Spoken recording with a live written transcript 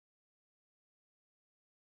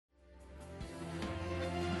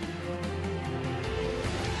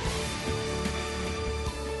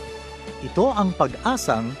Ito ang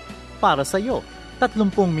Pag-asang para sa iyo. 30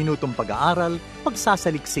 minutong pag-aaral,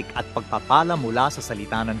 pagsasaliksik at pagpapala mula sa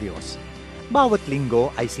salita ng Diyos. Bawat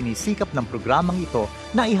linggo ay sinisikap ng programang ito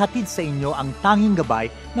na ihatid sa inyo ang tanging gabay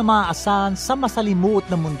na maaasahan sa masalimuot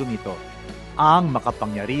na mundong ito, ang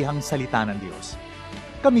makapangyarihang salita ng Diyos.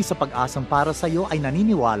 Kami sa Pag-asang para sa iyo ay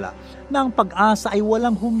naniniwala na ang pag-asa ay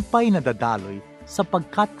walang humpay na dadaloy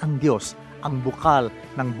sapagkat ang Diyos ang bukal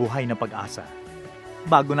ng buhay na pag-asa.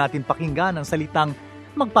 Bago natin pakinggan ang salitang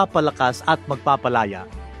magpapalakas at magpapalaya,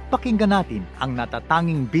 pakinggan natin ang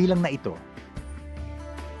natatanging bilang na ito.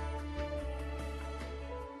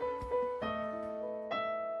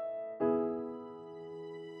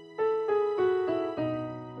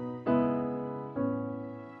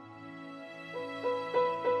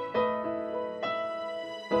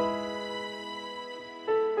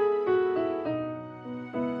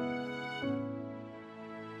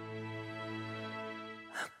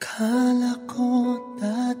 Akala ko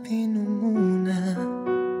dati nung una,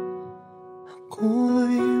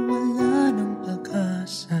 ako'y wala ng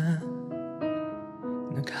pag-asa.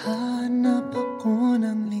 Naghanap ako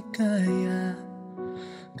ng ligaya,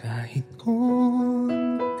 kahit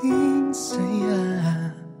konting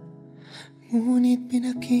saya. Ngunit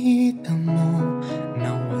pinakita mo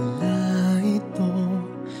na wala ito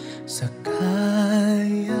sa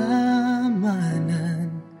kayamanan,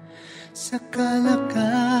 sa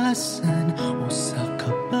kalakasan o sa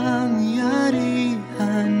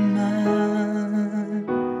kapangyarihan man.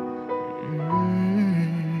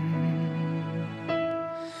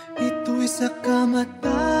 Ito'y sa kamatayan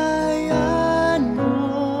mo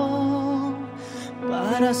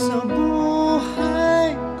para sa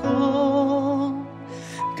buhay ko.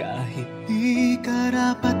 Kahit di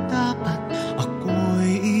karapat-dapat,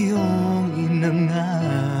 ako'y iyong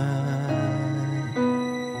inangan.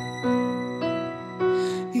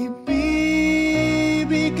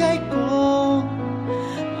 Ibibigay ko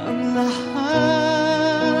ang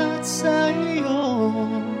lahat sa iyo,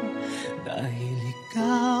 dahil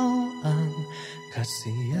ikaw ang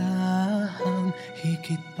kasiyahang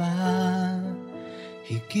higit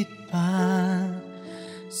pa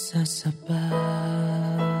sa sapat.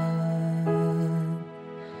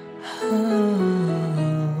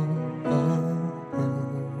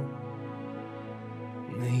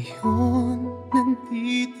 Ngayon,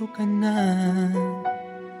 nandito ka na,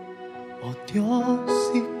 O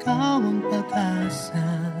Diyos, ikaw ang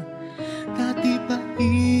pag-asa. Dati pa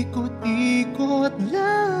ikot-ikot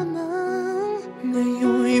lamang,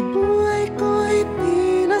 ngayon'y buhay ko'y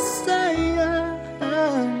pinasayang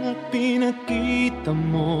at pinakita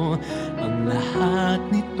mo ang lahat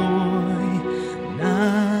nito'y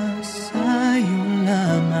nasa iyo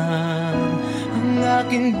lamang. Ang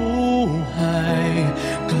aking buhay,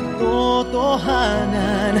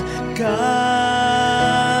 katotohanan,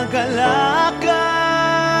 kagalakan.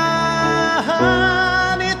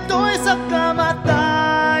 Ito'y sa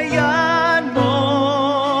kamatayan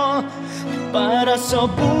mo para sa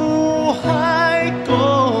buhay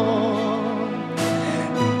ko.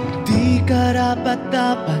 Di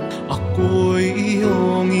karapat-dapat, ako'y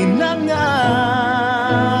iyong inangat.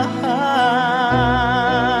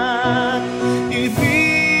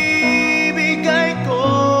 Ibibigay ko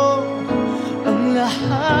ang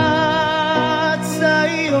lahat sa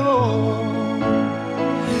iyo.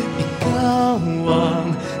 Ikaw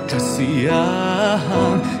ang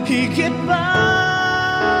kasiyahang higit pa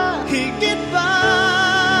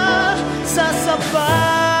sa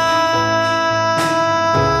sapat.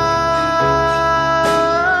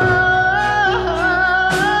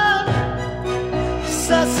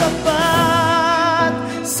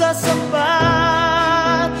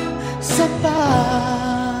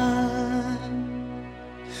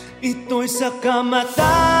 Ito'y sa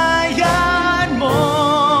kamatayan mo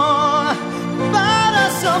para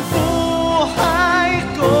sa buhay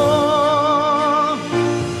ko.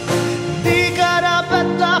 Di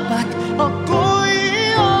karapat-dapat, ako'y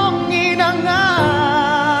iyong inangat.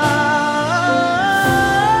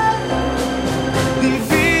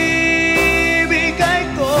 Ibibigay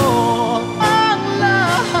ko ang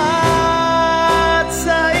lahat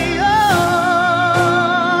sa iyo.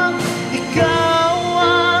 Ikaw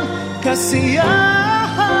ang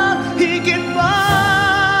kasiyahang higit pa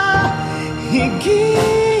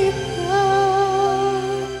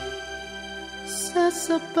sa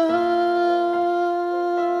sapat.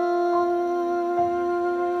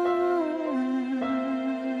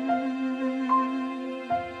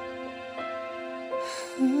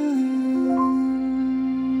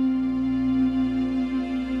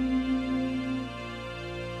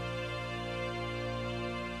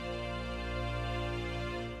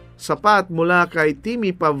 Sapat mula kay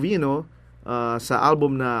Timmy Pavino sa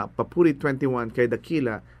album na Papuri 21 kay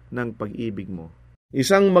Dakila ng Pag-ibig Mo.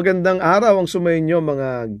 Isang magandang araw ang sumainyo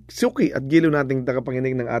mga suki at giliw nating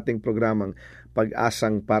tagapanginig ng ating programang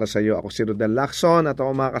Pag-asang para sa iyo. Ako si Rodel Lacson at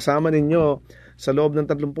ako makakasama ninyo sa loob ng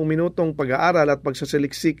 30 minutong pag-aaral at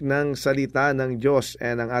pagsasaliksik ng salita ng Diyos.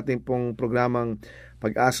 And ang ating pong programang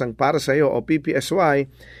Pag-asang para sa iyo o PPSY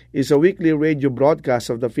is a weekly radio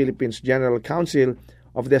broadcast of the Philippines General Council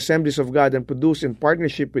of the Assemblies of God and produced in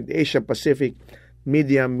partnership with Asia Pacific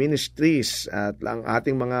Media Ministries. At ang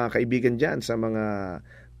ating mga kaibigan dyan sa mga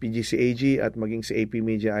PGCAG at maging sa AP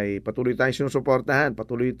Media ay patuloy tayong sinusuportahan,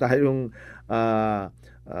 patuloy tayong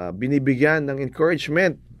binibigyan ng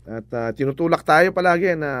encouragement at tinutulak tayo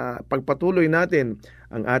palagi na pagpatuloy natin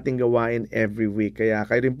ang ating gawain every week. Kaya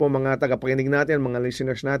kayo rin po mga tagapakinig natin, mga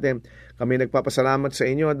listeners natin, kami nagpapasalamat sa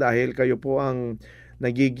inyo dahil kayo po ang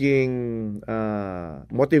nagiging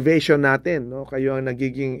motivation natin, no? Kayo ang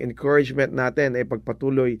nagiging encouragement natin ay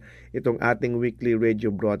pagpatuloy itong ating weekly radio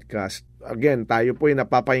broadcast. Again, tayo po ay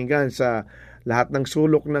napapakinggan sa lahat ng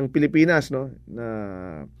sulok ng Pilipinas, no? Na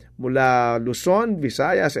mula Luzon,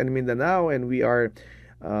 Visayas, and Mindanao, and we are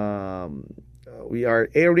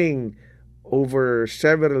airing over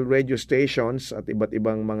several radio stations at iba't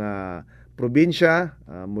ibang mga probinsya,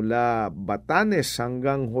 mula Batanes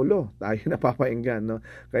hanggang Jolo, tayo napapakinggan, no?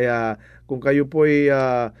 Kaya kung kayo po ay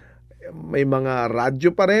may mga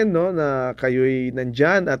radyo pa rin, no, na kayo'y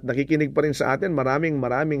nandyan at nakikinig pa rin sa atin,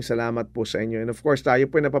 maraming salamat po sa inyo. And of course, tayo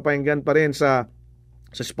po ay napapakinggan pa rin sa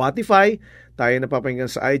Spotify, tayo napapakinggan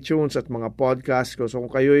sa iTunes at mga podcast ko. So kung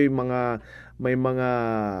kayo'y may mga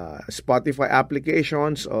Spotify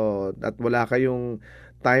applications at wala kayong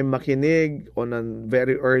time makinig on a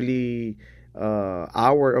very early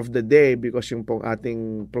hour of the day because yung pong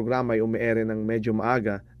ating programa ay umiere ng medyo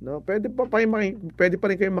maaga, no? Pwede pa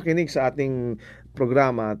rin kayo makinig sa ating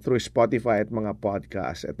programa through Spotify at mga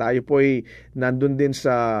podcast. At tayo po ay nandun din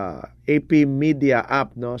sa AP Media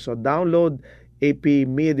app, no? So download AP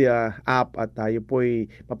Media app at tayo po ay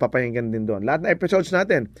mapapakinggan din doon. Lahat ng episodes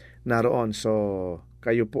natin naroon. So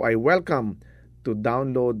kayo po ay welcome to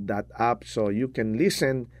download that app so you can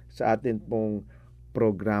listen sa atin pong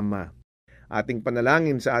programa. Ating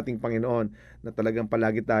panalangin sa ating Panginoon na talagang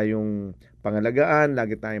palagi tayong pangalagaan,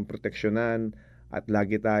 lagi tayong proteksyonan, at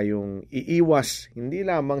lagi tayong iiwas, hindi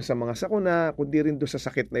lamang sa mga sakuna, kundi rin doon sa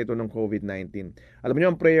sakit na ito ng COVID-19. Alam niyo,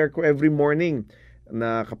 ang prayer ko every morning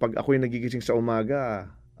na kapag ako'y nagigising sa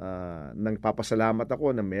umaga, nagpapasalamat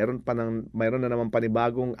ako na mayroon na naman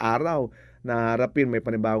panibagong araw na harapin, may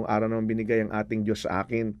panibagong araw na binigay ang ating Diyos sa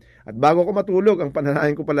akin. At bago ko matulog, ang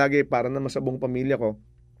panalangin ko palagi para naman sa buong pamilya ko,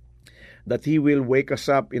 that He will wake us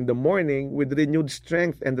up in the morning with renewed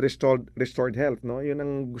strength and restored health, no? Yun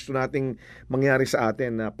ang gusto nating mangyari sa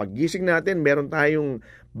atin, na paggising natin, meron tayong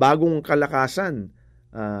bagong kalakasan.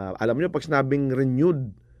 Alam niyo, pag sinabing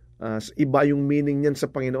renewed, iba yung meaning niyan sa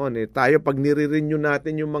Panginoon. Tayo, pag nire-renew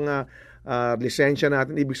natin yung mga lisensya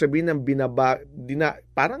natin, ibig sabihin ng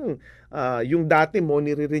parang yung dati mo,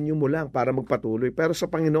 nire-renew mo lang para magpatuloy. Pero sa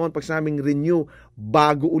Panginoon, pag sinabing renew,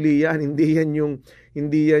 bago uli yan. Hindi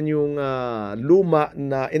yan yung luma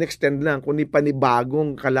na in-extend lang, kundi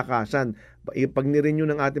panibagong kalakasan. Pag nirenew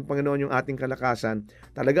ng ating Panginoon yung ating kalakasan,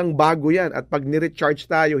 talagang bago yan. At pag nirecharge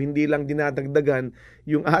tayo, hindi lang dinadagdagan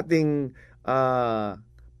yung ating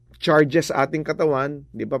charges sa ating katawan.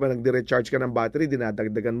 Di ba, nagre-recharge ka ng battery,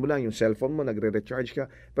 dinadagdagan mo lang yung cellphone mo, nagre-recharge ka.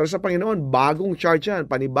 Pero sa Panginoon, bagong charge yan,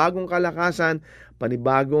 panibagong kalakasan,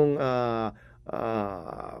 panibagong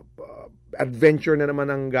adventure na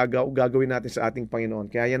naman ang gagawin natin sa ating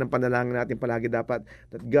Panginoon. Kaya yan ang panalangin natin palagi dapat,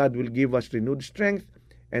 that God will give us renewed strength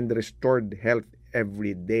and restored health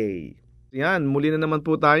every day. Yan, muli na naman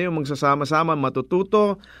po tayo magsasama-sama,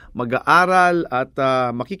 matututo, mag-aaral at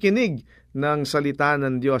makikinig ng salita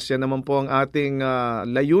ng Diyos. Yan naman po ang ating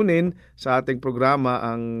layunin sa ating programa,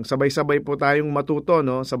 ang sabay-sabay po tayong matuto,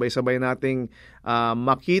 no? Sabay-sabay nating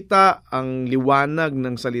makita ang liwanag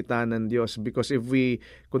ng salita ng Diyos. Because if we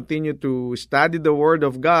continue to study the Word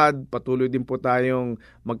of God, patuloy din po tayong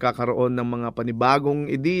magkakaroon ng mga panibagong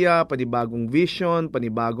ideya, panibagong vision,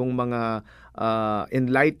 panibagong mga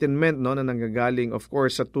enlightenment, no, na nanggagaling of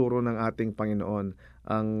course sa turo ng ating Panginoon.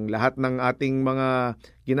 Ang lahat ng ating mga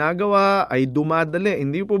ginagawa ay dumadali.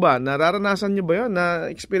 Hindi po ba? Nararanasan nyo ba yun?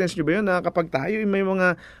 Na-experience nyo ba yun? Na kapag tayo may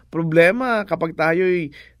mga problema, kapag tayo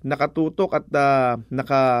nakatutok at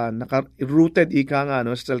naka-rooted ika nga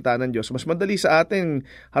no, sa salita ng Diyos, mas madali sa atin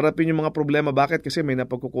harapin yung mga problema. Bakit? Kasi may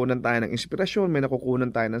napagkukunan tayo ng inspirasyon, may nakukunan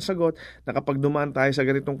tayo ng sagot, na kapag dumaan tayo sa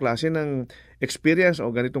ganitong klase ng experience o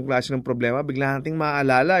ganitong klase ng problema, bigla nating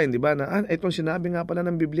maaalala, hindi ba, na itong sinabi nga pala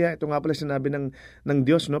ng Biblia, ito nga pala sinabi ng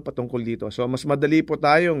Diyos no, patungkol dito. So mas madali po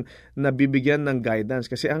tayong nabibigyan ng guidance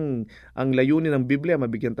kasi ang layunin ng Biblia,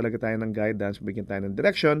 mabigyan talaga tayo ng guidance, mabigyan tayo ng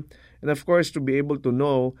direction, and of course to be able to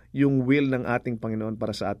know yung will ng ating Panginoon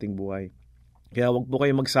para sa ating buhay. Kaya wag po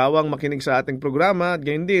kayong magsawang makinig sa ating programa at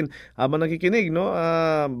gayon din habang nakikinig, no,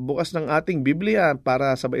 bukas ng ating Biblia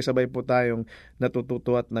para sabay-sabay po tayong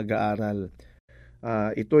natututo at nag-aaral.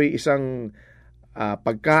 Ito'y isang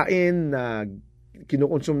pagkain na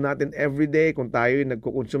kinukonsume natin everyday. Kung tayo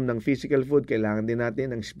nagkukonsume ng physical food, kailangan din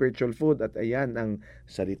natin ng spiritual food, at ayan ang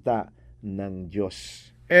salita ng Diyos.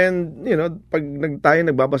 And, pag tayo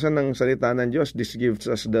nagbabasa ng salita ng Diyos, this gives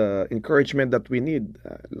us the encouragement that we need.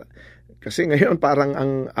 Kasi ngayon, parang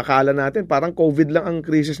ang akala natin, parang COVID lang ang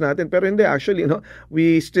crisis natin. Pero hindi, actually,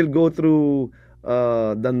 we still go through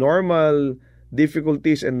the normal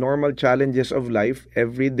difficulties and normal challenges of life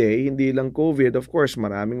every day. Hindi lang COVID. Of course,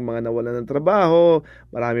 maraming mga nawalan ng trabaho,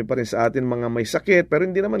 marami pa rin sa atin mga may sakit, pero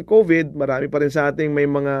hindi naman COVID, marami pa rin sa atin may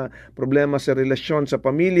mga problema sa relasyon sa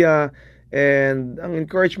pamilya. And ang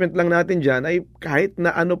encouragement lang natin dyan ay kahit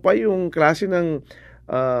na ano pa yung klase ng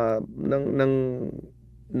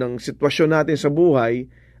sitwasyon natin sa buhay,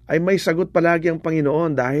 ay may sagot palagi ang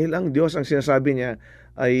Panginoon, dahil ang Diyos, ang sinasabi niya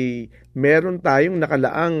ay meron tayong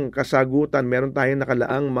nakalaang kasagutan, meron tayong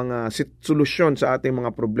nakalaang mga solusyon sa ating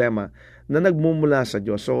mga problema na nagmumula sa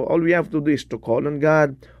Diyos. So all we have to do is to call on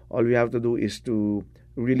God, all we have to do is to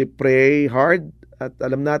really pray hard. At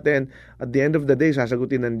alam natin, at the end of the day,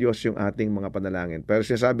 sasagutin ng Diyos yung ating mga panalangin. Pero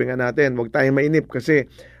sinasabi nga natin, huwag tayong mainip kasi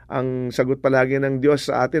ang sagot palagi ng Diyos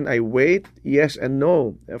sa atin ay wait, yes, and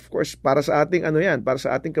no. Of course, para sa ating para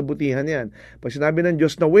sa ating kabutihan yan. Pag sinabi ng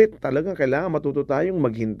Diyos na wait, talagang kailangan matuto tayong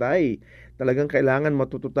maghintay. Talagang kailangan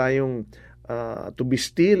matuto tayong to be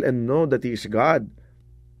still and know that He is God.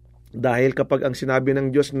 Dahil kapag ang sinabi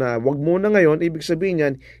ng Diyos na wag muna ngayon, ibig sabihin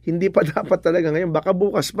niyan, hindi pa dapat talaga ngayon, baka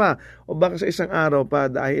bukas pa, o baka sa isang araw pa,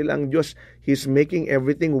 dahil ang Diyos, He's making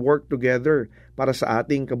everything work together para sa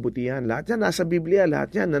ating kabutihan. Lahat yan nasa Biblia,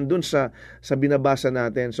 lahat yan nandun sa binabasa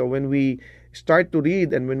natin. So when we start to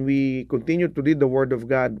read and when we continue to read the Word of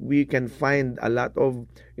God, we can find a lot of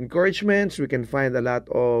encouragements, we can find a lot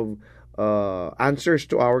of answers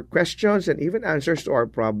to our questions and even answers to our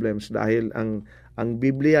problems, dahil ang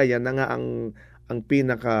Biblia, yan na nga ang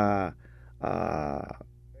pinaka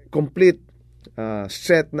complete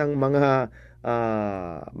set ng mga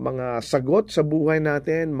sagot sa buhay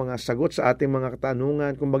natin, mga sagot sa ating mga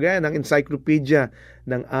katanungan. Kumbaga yan ang encyclopedia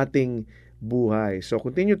ng ating buhay. So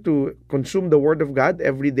continue to consume the Word of God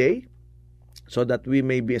every day so that we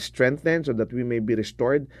may be strengthened, so that we may be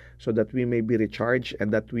restored, so that we may be recharged,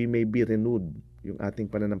 and that we may be renewed, yung ating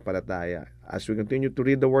pananampalataya. As we continue to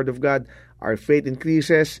read the Word of God, our faith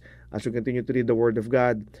increases. As we continue to read the Word of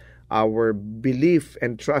God, our belief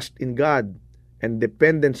and trust in God and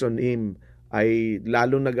dependence on Him ay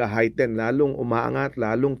lalong nag-heighten, lalong umaangat,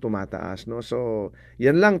 lalong tumataas. No? So,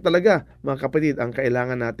 yan lang talaga, mga kapatid, ang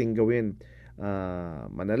kailangan nating gawin.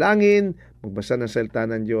 Manalangin, magbasa ng salita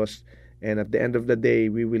ng Diyos, and at the end of the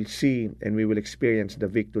day, we will see and we will experience the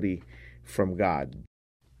victory from God.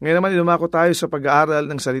 Ngayon naman, lumako tayo sa pag-aaral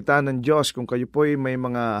ng salita ng Diyos. Kung kayo po'y may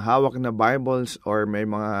mga hawak na Bibles or may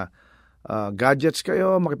mga gadgets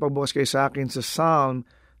kayo, makipagbukas kayo sa akin sa Psalm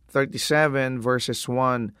 37 verses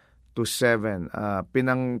 1 to 7.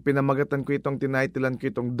 Pinamagatan ko itong, tinitlean ko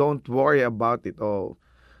itong Don't Worry About It. O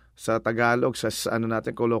sa Tagalog, sa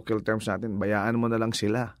natin, colloquial terms natin, bayaan mo na lang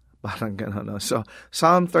sila. Parang gano'n. No? So,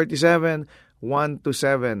 Psalm 37, 1 to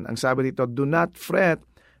 7. Ang sabi dito, do not fret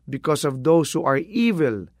because of those who are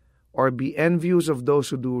evil, or be envious of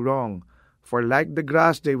those who do wrong. For like the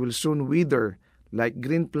grass, they will soon wither. Like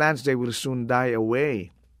green plants, they will soon die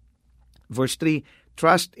away. Verse 3,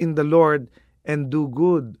 trust in the Lord and do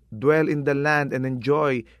good. Dwell in the land and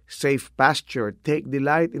enjoy safe pasture. Take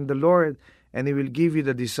delight in the Lord, and He will give you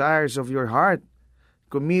the desires of your heart.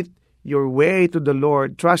 Commit your way to the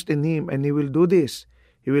Lord. Trust in Him, and He will do this.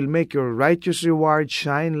 He will make your righteous reward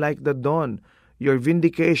shine like the dawn, your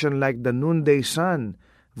vindication like the noonday sun.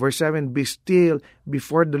 Verse 7, be still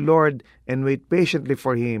before the Lord and wait patiently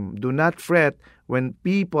for Him. Do not fret when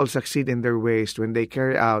people succeed in their ways, when they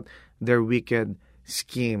carry out their wicked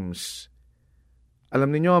schemes.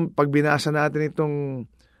 Alam niyo, pag binasa natin itong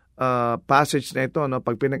passage na ito, no,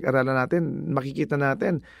 pag pinag-aralan natin, makikita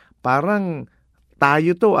natin, parang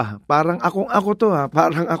tayo to parang ako to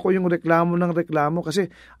parang ako yung reklamo ng reklamo kasi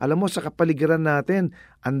alam mo sa kapaligiran natin,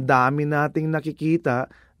 ang dami nating nakikita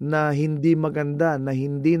na hindi maganda, na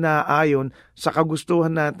hindi naaayon sa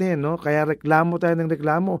kagustuhan natin, no? Kaya reklamo tayo ng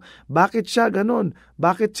reklamo. Bakit siya ganun?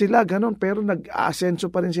 Bakit sila ganun? Pero nag-aasenso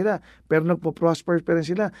pa rin sila, pero nagpo-prosper pa rin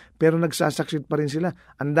sila, pero nagsasucceed pa rin sila.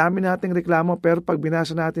 Ang dami nating reklamo, pero pag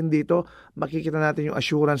binasa natin dito, makikita natin yung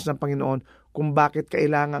assurance ng Panginoon kung bakit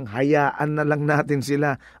kailangang hayaan na lang natin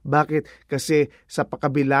sila. Bakit? Kasi sa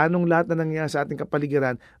pakabila nung lahat na nangyayari sa ating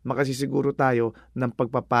kapaligiran, makasisiguro tayo ng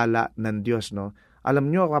pagpapala ng Diyos, no?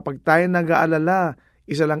 Alam nyo, kapag tayo nag-aalala,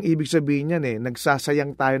 isa lang ibig sabihin yan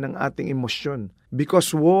nagsasayang tayo ng ating emosyon.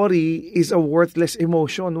 Because worry is a worthless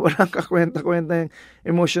emotion. Walang kakwenta-kwenta yung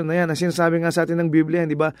emotion na yan. Ang sinasabi nga sa atin ng Biblia,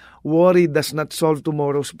 di ba? Worry does not solve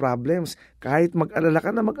tomorrow's problems. Kahit mag-alala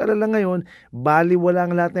ka na mag-alala ngayon, baliwala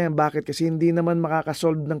ang lahat na yan. Bakit? Kasi hindi naman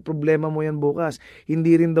makakasolve ng problema mo yan bukas.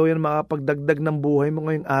 Hindi rin daw yan makapagdagdag ng buhay mo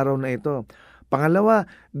ngayong araw na ito. Pangalawa,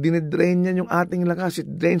 dinidrain yan yung ating lakas.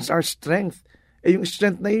 It drains our strength. Yung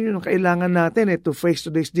strength na yun yung kailangan natin to face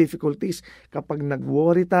today's difficulties. Kapag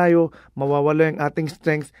nag-worry tayo, mawawala yung ating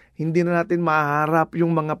strength, hindi na natin maharap yung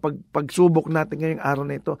mga pagsubok natin ngayong araw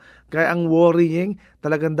na ito. Kaya ang worrying,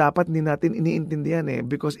 talagang dapat hindi natin iniintindihan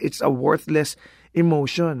because it's a worthless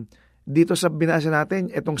emotion. Dito sa binasa natin,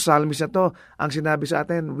 itong psalmist na to, ang sinabi sa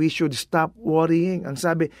atin, we should stop worrying. Ang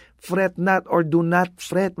sabi, fret not or do not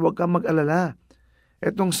fret, huwag kang mag-alala.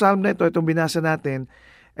 Itong psalm na ito, itong binasa natin,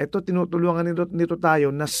 ito tinutulungan nito tayo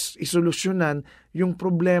na isolusyonan yung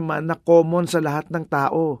problema na common sa lahat ng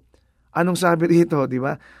tao. Anong sabi rito, di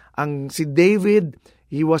ba? Si David,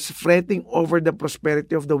 he was fretting over the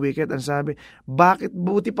prosperity of the wicked. Ang sabi, bakit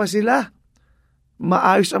buti pa sila?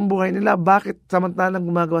 Maayos ang buhay nila. Bakit samantalang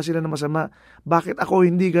gumagawa sila ng masama? Bakit ako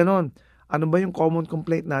hindi ganon? Ano ba yung common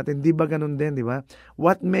complaint natin? Di ba ganun din, di ba?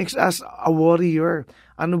 What makes us a warrior?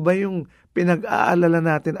 Ano ba yung pinag-aalala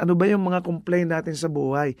natin? Ano ba yung mga complaint natin sa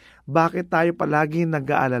buhay? Bakit tayo palagi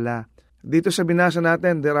nag-aalala? Dito sa binasa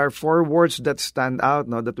natin, there are 4 words that stand out,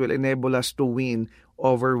 no, that will enable us to win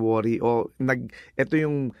over worry. Ito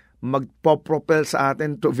yung magpo-propel sa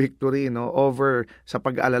atin to victory, no, over sa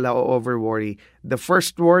pag-aalala o over worry. The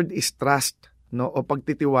first word is trust, no, o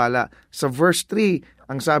pagtitiwala. Sa verse 3,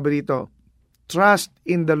 ang sabi dito, trust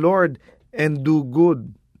in the Lord and do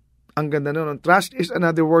good. Ang ganda nun. Trust is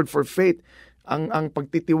another word for faith. Ang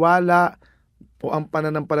pagtitiwala o ang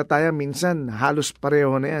pananampalataya, minsan halos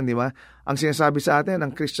pareho na yan, di ba? Ang sinasabi sa atin,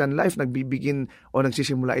 ang Christian life, nagbibigin o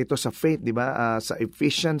nagsisimula ito sa faith, di ba? Sa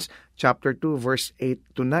Ephesians chapter 2, verse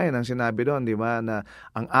 8 to 9, ang sinabi doon, di ba? Na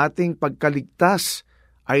ang ating pagkaligtas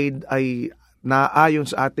ay naayon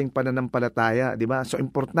sa ating pananampalataya, di ba? So,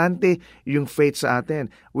 importante yung faith sa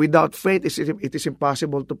atin. Without faith, it is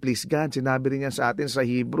impossible to please God. Sinabi rin yan sa atin sa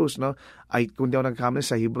Hebrews, no? Ay, kung di ako nagkamali,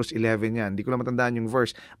 sa Hebrews 11 yan. Hindi ko na matandaan yung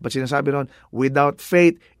verse. But sinasabi ron, without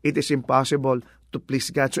faith, it is impossible to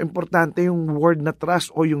please God. So, importante yung word na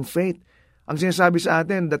trust o yung faith. Ang sinasabi sa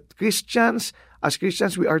atin that as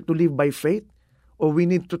Christians, we are to live by faith or we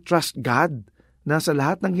need to trust God. Na sa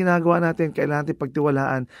lahat ng ginagawa natin, kailangan natin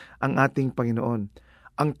pagtiwalaan ang ating Panginoon.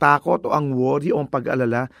 Ang takot o ang worry o ang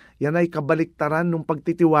pag-alala, yan ay kabaliktaran ng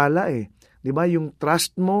pagtitiwala Di ba? Yung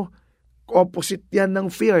trust mo, opposite yan ng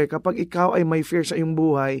fear. Kapag ikaw ay may fear sa iyong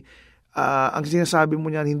buhay, ang sinasabi mo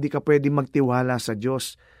niyan, hindi ka pwede magtiwala sa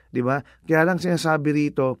Diyos. Di ba? Kaya lang sinasabi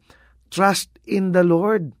rito, trust in the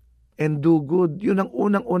Lord and do good. Yun ang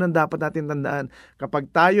unang-unang dapat natin tandaan. Kapag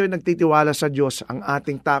tayo ay nagtitiwala sa Diyos, ang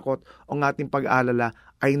ating takot o ang ating pag-alala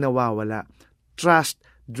ay nawawala. Trust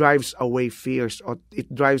drives away fears or it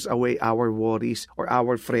drives away our worries or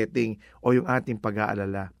our fretting o yung ating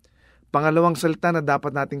pag-aalala. Pangalawang salita na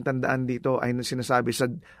dapat nating tandaan dito ay sinasabi sa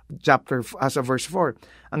sa verse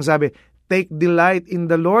 4. Ang sabi, take delight in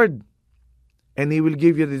the Lord and He will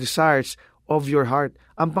give you the desires of your heart.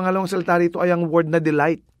 Ang pangalawang salita dito ay ang word na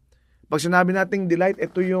delight. Pag sinabi nating delight,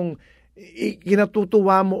 ito yung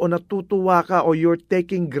kinatutuwa mo o natutuwa ka o you're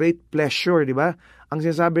taking great pleasure, di ba? Ang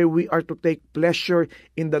sinasabi, we are to take pleasure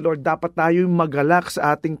in the Lord. Dapat tayo magalak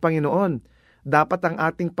sa ating Panginoon. Dapat ang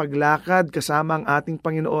ating paglakad kasama ang ating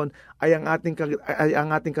Panginoon ay ang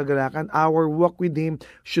ating kagalakan. Our walk with Him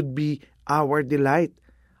should be our delight.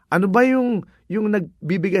 Ano ba yung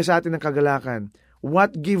nagbibigay sa atin ng kagalakan?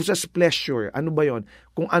 What gives us pleasure? Ano ba yon?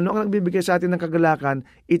 Kung ano ang nagbibigay sa atin ng kagalakan,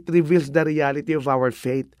 it reveals the reality of our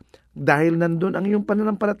faith. Dahil nandun ang iyong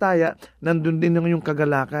pananampalataya, nandun din ang iyong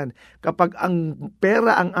kagalakan. Kapag ang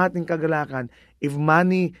pera ang ating kagalakan, if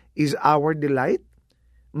money is our delight,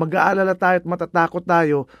 Mag-aalala tayo at matatakot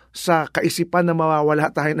tayo sa kaisipan na mawawala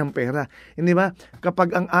tayo ng pera. Hindi ba?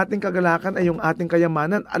 Kapag ang ating kagalakan ay yung ating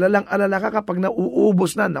kayamanan, alalang-alala ka kapag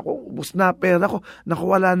nauubos na. Naku, ubos na pera ko. Naku,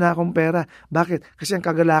 wala na akong pera. Bakit? Kasi ang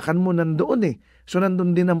kagalakan mo nandoon eh. So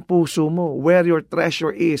nandun din ang puso mo. Where your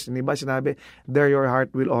treasure is. Hindi ba sinabi? There your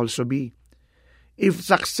heart will also be. If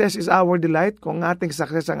success is our delight, kung ating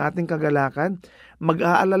success ang ating kagalakan,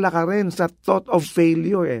 mag-aalala ka rin sa thought of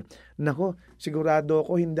failure eh. Nako, sigurado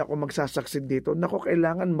ako hindi ako magsasucceed dito. Nako,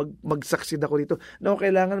 kailangan mag-succeed ako dito. Nako,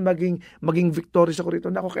 kailangan maging victorious ako dito.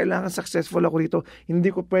 Nako, kailangan successful ako dito.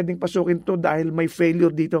 Hindi ko pwedeng pasukin to dahil may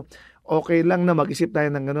failure dito. Okay lang na mag-isip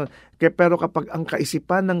tayo ng ganun. Pero kapag ang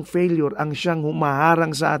kaisipan ng failure ang siyang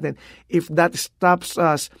humaharang sa atin, if that stops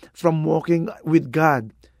us from walking with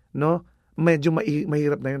God, no? Medyo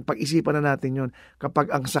mahirap na yun. Pag-isipan na natin yun. Kapag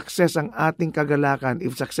ang success ang ating kagalakan,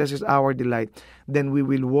 if success is our delight, then we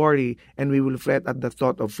will worry and we will fret at the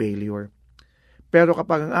thought of failure. Pero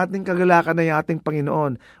kapag ang ating kagalakan ay ating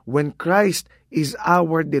Panginoon, when Christ is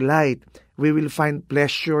our delight, we will find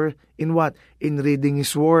pleasure in what? In reading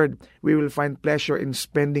His Word. We will find pleasure in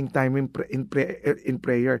spending time in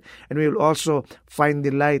prayer. And we will also find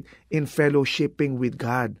delight in fellowshipping with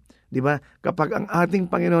God. Diba? Kapag ang ating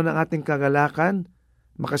Panginoon ang ating kagalakan,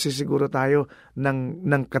 makasisiguro tayo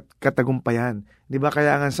ng katagumpayan. Diba?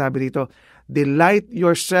 Kaya nga sabi dito, delight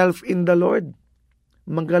yourself in the Lord.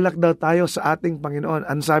 Manggalak daw tayo sa ating Panginoon.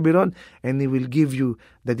 Ang sabi ron, and He will give you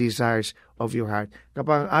the desires of your heart.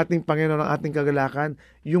 Kapag ang ating Panginoon ang ating kagalakan,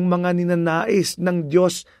 yung mga ninanais ng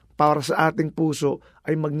Diyos para sa ating puso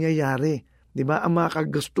ay magyayari. Diba? Ang mga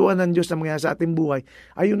kagustuhan ng Diyos na mangyayari sa ating buhay,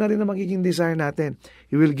 ayun na rin ang magiging desire natin.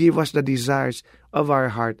 He will give us the desires of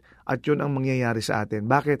our heart at yun ang mangyayari sa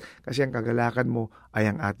atin. Bakit? Kasi ang kagalakan mo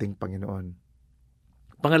ay ang ating Panginoon.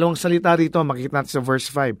 Pangalawang salita rito, makikita natin sa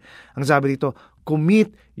verse 5. Ang sabi rito,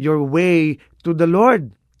 commit your way to the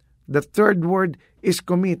Lord. The third word is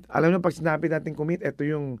commit. Alam niyo, pag sinabi natin commit, ito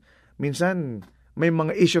yung minsan may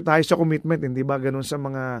mga issue tayo sa commitment, hindi ba? Ganun sa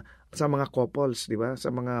mga couples, di ba?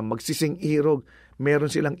 Sa mga magsising-irog,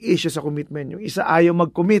 meron silang issue sa commitment. Yung isa ayaw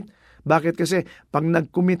mag-commit. Bakit? Kasi pag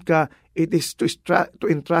nag-commit ka, it is to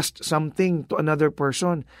entrust something to another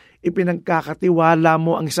person. Ipinagkakatiwala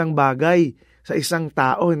mo ang isang bagay sa isang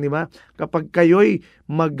tao, hindi ba? Kapag kayo'y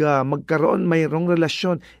magkaroon, mayroong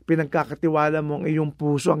relasyon, pinagkakatiwala mo ang iyong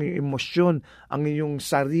puso, ang iyong emosyon, ang iyong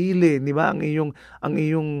sarili, hindi ba? Ang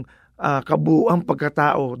iyong kabuuang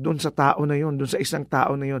pagkatao doon sa tao na yon, doon sa isang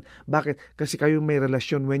tao na yon. Bakit? Kasi kayo may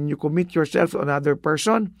relasyon. When you commit yourself to another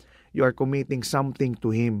person, you are committing something to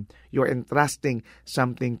him. You are entrusting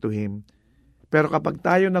something to him. Pero kapag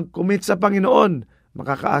tayo nag-commit sa Panginoon,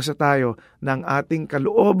 makakaasa tayo ng ating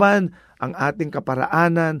kalooban, ang ating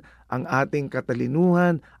kaparaanan, ang ating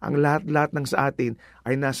katalinuhan, ang lahat-lahat ng sa atin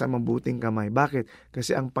ay nasa mabuting kamay. Bakit?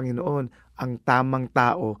 Kasi ang Panginoon ang tamang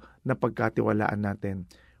tao na pagkatiwalaan natin.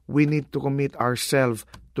 We need to commit ourselves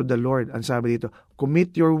to the Lord. Ang sabi dito,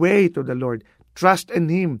 commit your way to the Lord. Trust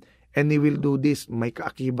in Him, and He will do this. May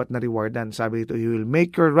kaakibat na rewardan. Sabi dito, He will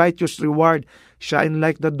make your righteous reward shine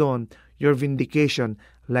like the dawn, your vindication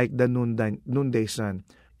like the noonday sun.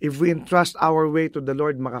 If we entrust our way to the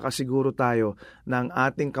Lord, makakasiguro tayo na ang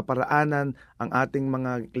ating kaparaanan, ang ating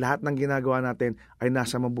lahat ng ginagawa natin ay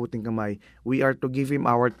nasa mabuting kamay. We are to give Him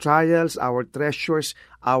our trials, our treasures,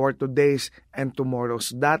 our todays and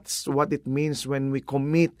tomorrows. That's what it means when we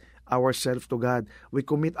commit ourselves to God. We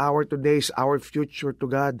commit our todays, our future to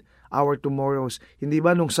God, our tomorrows. Hindi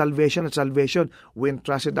ba nung salvation, we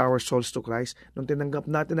entrusted our souls to Christ. Nung tinanggap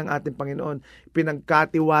natin ang ating Panginoon,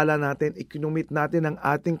 pinagkatiwala natin, ikinumit natin ang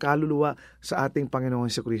ating kaluluwa sa ating Panginoon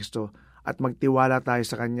si Kristo. At magtiwala tayo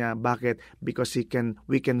sa Kanya. Bakit? Because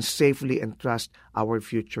we can safely entrust our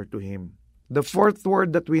future to Him. The fourth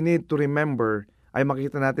word that we need to remember ay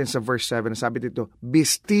makita natin sa verse 7. Sabi dito, be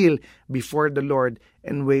still before the Lord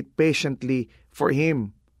and wait patiently for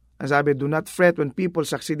Him. Ang sabi, do not fret when people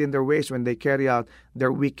succeed in their ways when they carry out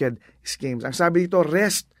their wicked schemes. Ang sabi dito,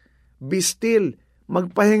 rest, be still,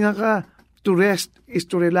 magpahinga ka. To rest is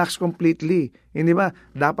to relax completely. Hindi ba?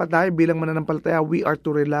 Dapat tayo bilang mananampalataya, we are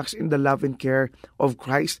to relax in the love and care of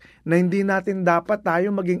Christ. Na hindi natin dapat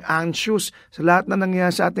tayo maging anxious sa lahat na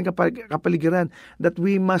nangyayari sa ating kapaligiran. That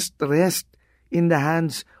we must rest in the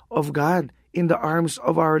hands of God, in the arms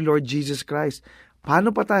of our Lord Jesus Christ.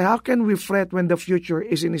 Paano pa tayo? How can we fret when the future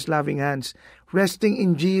is in His loving hands? Resting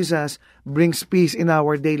in Jesus brings peace in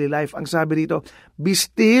our daily life. Ang sabi dito, be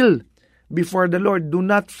still before the Lord. Do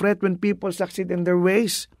not fret when people succeed in their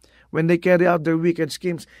ways, when they carry out their wicked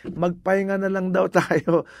schemes. Magpahinga na lang daw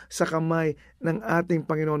tayo sa kamay ng ating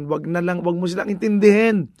Panginoon. Wag mo silang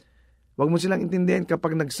intindihin. Huwag mo silang intindihin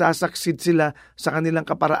kapag nagsasaksid sila sa kanilang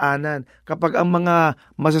kaparaanan. Kapag ang mga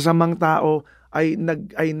masasamang tao ay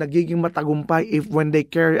nagiging matagumpay when they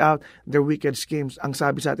carry out their wicked schemes. Ang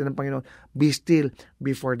sabi sa atin ng Panginoon, be still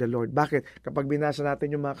before the Lord. Bakit? Kapag binasa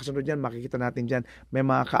natin yung mga kasunod dyan, makikita natin dyan, may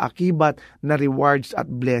mga kaakibat na rewards at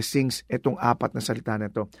blessings itong 4 na salita na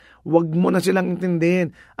ito. Huwag mo na silang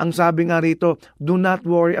intindihin. Ang sabi nga rito, do not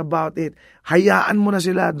worry about it. Hayaan mo na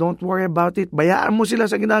sila. Don't worry about it. Bayaan mo sila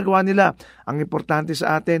sa ginagawa nila. Ang importante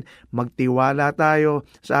sa atin, magtiwala tayo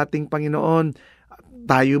sa ating Panginoon.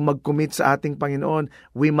 Tayo mag-commit sa ating Panginoon.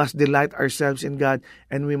 We must delight ourselves in God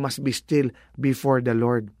and we must be still before the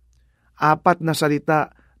Lord. 4 na salita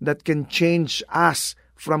that can change us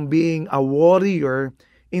from being a warrior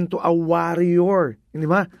into a warrior. Hindi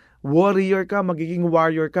ba? Warrior ka, magiging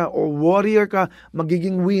warrior ka, o warrior ka,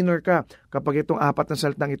 magiging winner ka. Kapag itong 4 na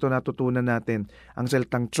salitang ito natutunan natin, ang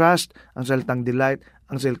salitang trust, ang salitang delight,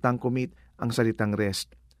 ang salitang commit, ang salitang rest.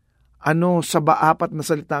 Ano sa 4 na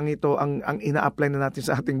salitang ito ang ina-apply na natin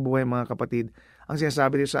sa ating buhay, mga kapatid? Ang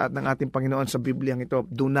sinasabi dito sa ng ating Panginoon sa Bibliang ito,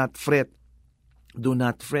 do not fret. Do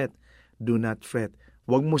not fret. Do not fret.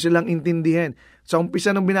 Huwag mo silang intindihin. Sa umpisa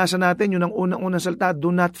ng binasa natin, yun ang unang-unang salita, do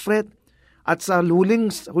not fret. At sa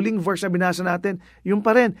huling verse na binasa natin, yun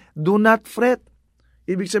pa rin, do not fret.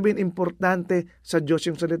 Ibig sabihin, importante sa Diyos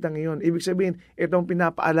yung salitang iyon. Ibig sabihin, itong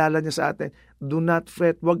pinapaalala niya sa atin, do not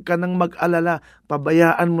fret, huwag ka nang mag-alala,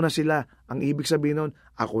 pabayaan mo na sila. Ang ibig sabihin nun,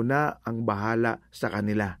 ako na ang bahala sa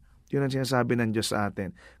kanila. Yun ang sinasabi ng Diyos sa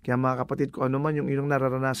atin. Kaya mga kapatid, kung ano man yung inyong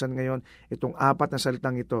nararanasan ngayon, itong 4 na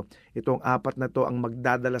salitang ito, itong 4 na to ang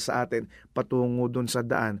magdadala sa atin patungo dun sa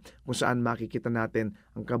daan kung saan makikita natin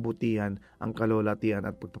ang kabutihan, ang kalulatian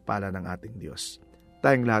at pagpapala ng ating Diyos.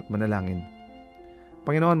 Tayong lahat manalangin.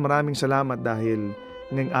 Panginoon, maraming salamat dahil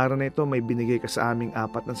ngayong araw na ito may binigay ka sa aming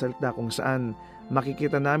 4 na salita kung saan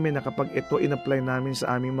makikita namin na kapag ito in-apply namin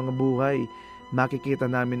sa aming mga buhay, makikita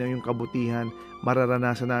namin na yung kabutihan,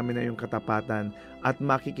 mararanasan namin na yung katapatan, at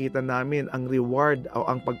makikita namin ang reward o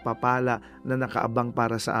ang pagpapala na nakaabang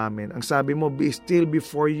para sa amin. Ang sabi mo, be still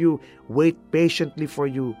before you, wait patiently for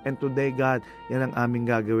you. And today, God, yan ang aming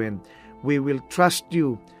gagawin. We will trust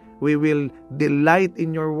you. We will delight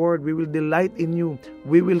in your word. We will delight in you.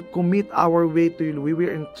 We will commit our way to you. We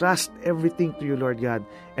will entrust everything to you, Lord God.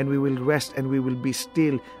 And we will rest and we will be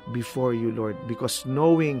still before you, Lord. Because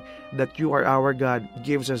knowing that you are our God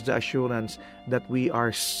gives us the assurance that we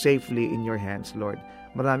are safely in your hands, Lord.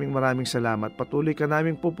 Maraming salamat. Patuloy ka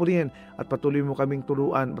naming pupurihin at patuloy mo kaming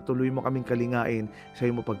turuan, patuloy mo kaming kalingain sa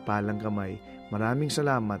iyong mapagpalang kamay. Maraming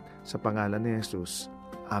salamat sa pangalan ni Jesus.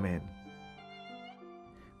 Amen.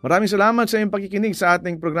 Maraming salamat sa iyong pakikinig sa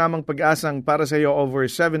ating programang Pag-asang para sa iyo over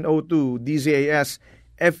 702 DZAS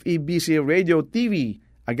FEBC Radio TV,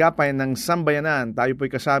 agapay ng Sambayanan. Tayo po'y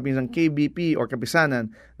kasabi ng KBP o Kapisanan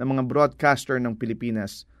ng mga broadcaster ng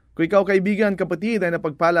Pilipinas. Kung ikaw, kaibigan, kapatid, ay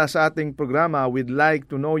napagpala sa ating programa, we'd like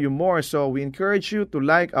to know you more. So we encourage you to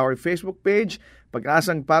like our Facebook page,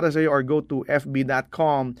 Pag-asang para sa iyo, or go to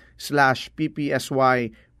fb.com/ppsy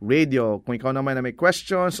radio. Kung ikaw naman na may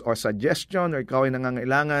questions or suggestion or ikaw ay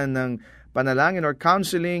nangangailangan ng panalangin or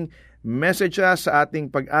counseling, message us sa ating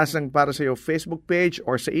Pag-asang para sa iyo Facebook page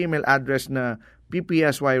or sa email address na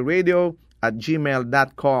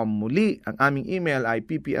ppsyradio@gmail.com. Muli, ang aming email ay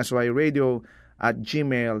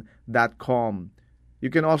ppsyradio@gmail.com. You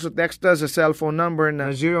can also text us sa cellphone number na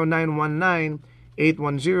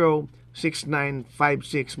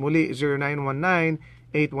 0919-810-6956. Muli,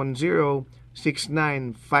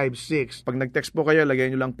 0919-810-6956. Pag nag-text po kayo,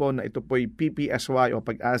 lagay nyo lang po na ito po'y PPSY o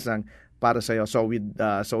Pag-asang para sa iyo. So we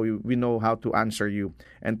know how to answer you.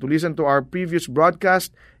 And to listen to our previous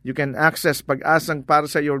broadcast, you can access Pag-asang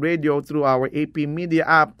para sa iyo radio through our AP Media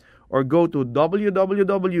app or go to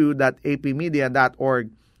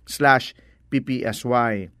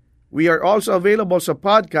www.apmedia.org/ppsy. We are also available sa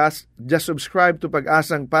podcast. Just subscribe to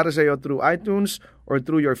Pag-asang para sa iyo through iTunes or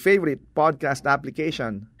through your favorite podcast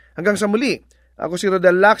application. Hanggang sa muli, ako si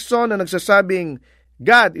Rodel Lacson na nagsasabing,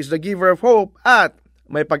 God is the giver of hope at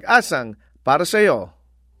may pag-asang para sa iyo.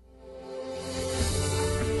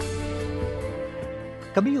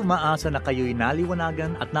 Kami umaasa na kayo'y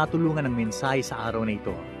naliwanagan at natulungan ng mensahe sa araw na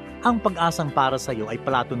ito. Ang Pag-asang para sa iyo ay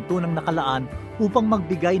palatuntunang nakalaan upang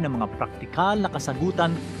magbigay ng mga praktikal na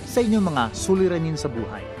kasagutan sa inyong mga suliranin sa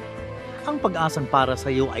buhay. Ang Pag-asang para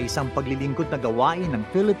sa iyo ay isang paglilingkod na gawain ng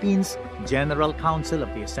Philippines General Council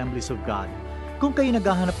of the Assemblies of God. Kung kayo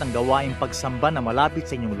naghahanap ng gawaing pagsamba na malapit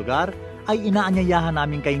sa inyong lugar, ay inaanyayahan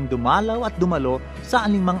namin kayong dumalaw at dumalo sa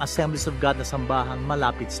anumang Assemblies of God na sambahang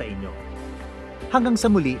malapit sa inyo. Hanggang sa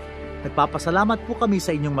muli, nagpapasalamat po kami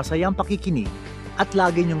sa inyong masayang pakikinig. At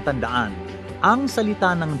lagi niyong tandaan, ang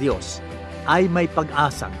salita ng Diyos ay may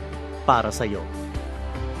pag-asa para sa iyo.